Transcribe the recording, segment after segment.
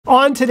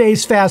On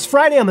today's Fast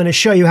Friday, I'm going to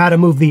show you how to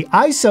move the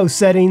ISO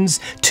settings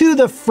to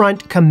the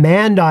front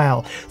command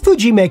dial.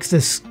 Fuji makes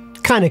this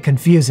kind of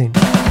confusing.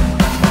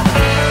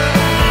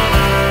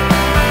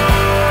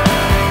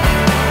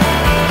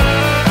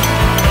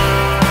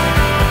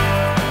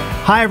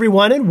 Hi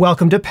everyone, and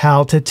welcome to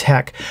Pal to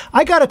Tech.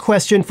 I got a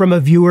question from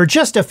a viewer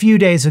just a few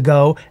days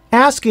ago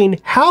asking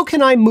how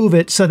can I move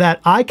it so that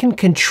I can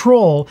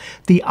control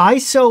the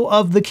ISO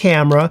of the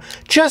camera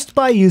just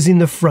by using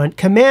the front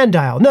command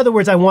dial. In other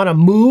words, I want to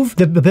move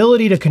the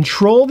ability to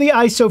control the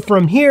ISO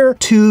from here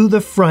to the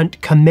front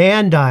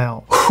command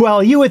dial.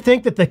 Well, you would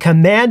think that the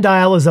command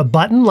dial is a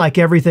button like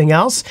everything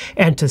else,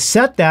 and to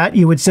set that,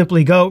 you would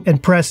simply go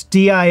and press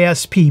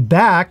DISP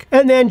back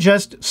and then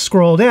just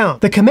scroll down.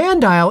 The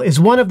command dial is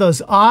one of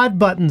those odd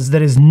buttons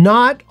that is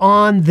not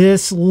on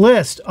this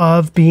list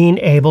of being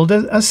able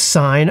to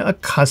assign a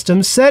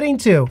custom setting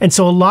to. And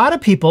so a lot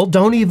of people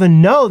don't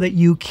even know that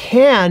you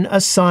can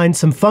assign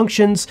some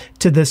functions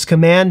to this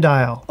command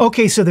dial.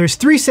 Okay, so there's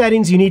three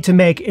settings you need to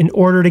make in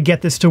order to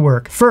get this to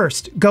work.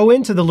 First, go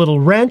into the little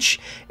wrench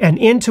and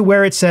into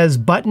where it says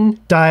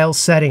button dial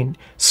setting.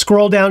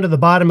 Scroll down to the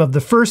bottom of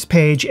the first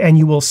page and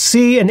you will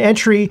see an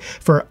entry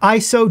for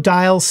ISO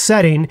dial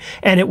setting,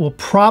 and it will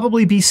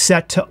probably be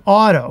set to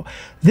auto.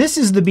 This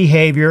is the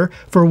behavior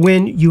for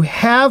when you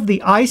have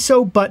the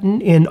ISO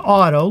button in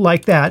auto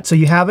like that, so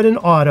you have it in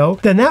auto,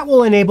 then that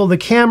will enable the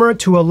camera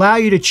to allow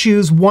you to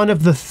choose one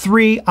of the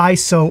three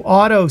ISO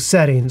auto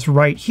settings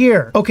right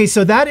here. Okay,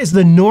 so that is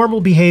the normal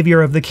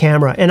behavior of the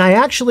camera, and I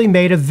actually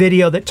made a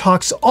video that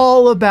talks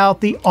all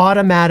about the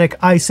automatic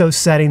ISO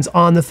settings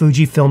on the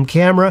Fujifilm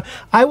camera.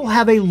 I will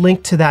have a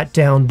link to that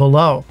down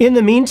below. In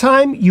the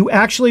meantime, you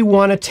actually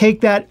want to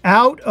take that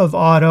out of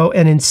auto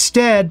and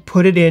instead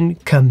put it in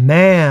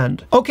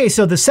command. Okay,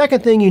 so the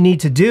second thing you need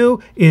to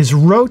do is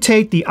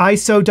rotate the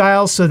ISO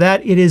dial so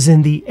that it is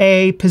in the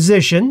A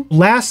position.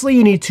 Lastly,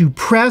 you need to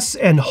press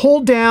and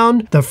hold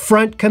down the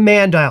front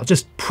command dial.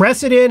 Just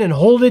press it in and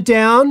hold it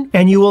down,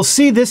 and you will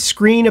see this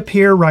screen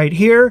appear right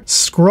here.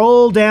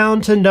 Scroll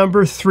down to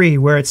number 3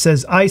 where it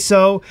says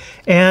ISO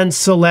and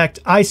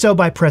select ISO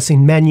by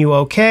pressing menu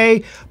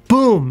OK.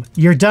 Boom,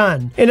 you're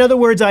done. In other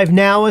words, I've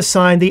now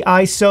assigned the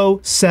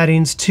ISO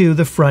settings to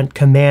the front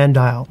command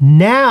dial.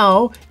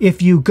 Now,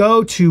 if you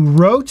go to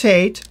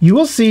rotate, you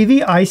will see the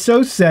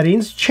ISO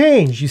settings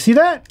change. You see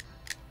that?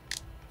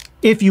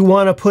 If you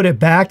want to put it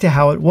back to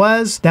how it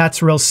was,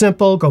 that's real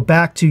simple. Go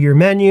back to your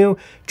menu,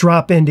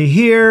 drop into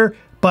here,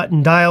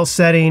 button dial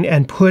setting,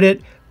 and put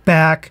it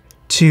back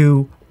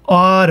to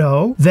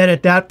auto. Then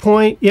at that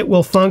point, it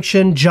will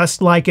function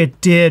just like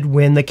it did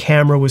when the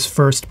camera was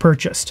first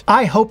purchased.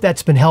 I hope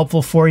that's been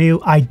helpful for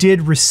you. I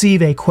did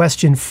receive a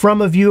question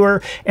from a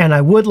viewer, and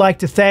I would like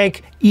to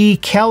thank E.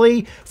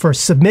 Kelly for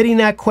submitting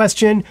that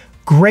question.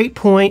 Great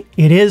point.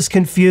 It is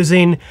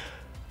confusing.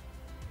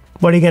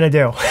 What are you going to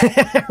do?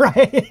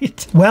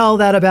 Right? Well,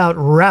 that about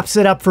wraps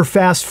it up for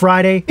Fast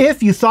Friday.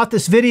 If you thought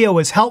this video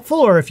was helpful,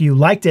 or if you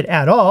liked it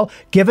at all,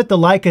 give it the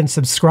like and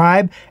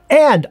subscribe,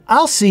 and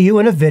I'll see you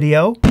in a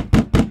video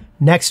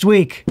next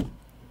week.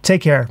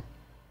 Take care.